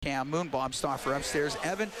Cam Moon, Bob Stauffer upstairs.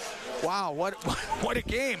 Evan, wow, what a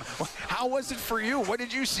game. How was it for you? What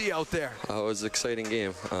did you see out there? It was an exciting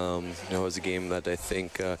game. It was a game that I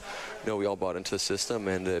think we all bought into the system,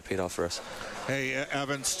 and it paid off for us. Hey,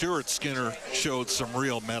 Evan, Stuart Skinner showed some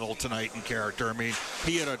real mettle tonight in character. I mean,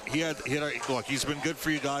 he had a look, he's been good for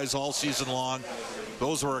you guys all season long.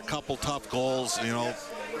 Those were a couple tough goals,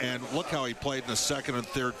 and look how he played in the second and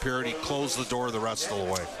third period. He closed the door the rest of the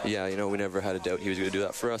way. Yeah, we never had a doubt he was going to do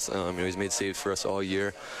that for us. He's made saves for us all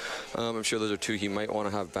year. I'm sure those are two he might want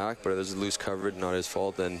to have back, but there's loose coverage, not his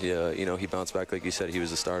fault. And he bounced back like you said. He was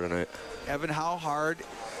the star tonight. Evan, how hard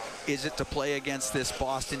is it to play against this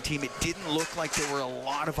Boston team? It didn't look like there were a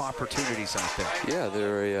lot of opportunities out there. Yeah,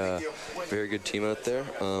 they're a very good team out there,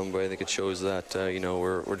 but I think it shows that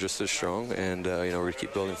we're just as strong, and we're going to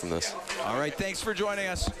keep building from this. All right, thanks for joining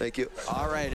us. Thank you. All right.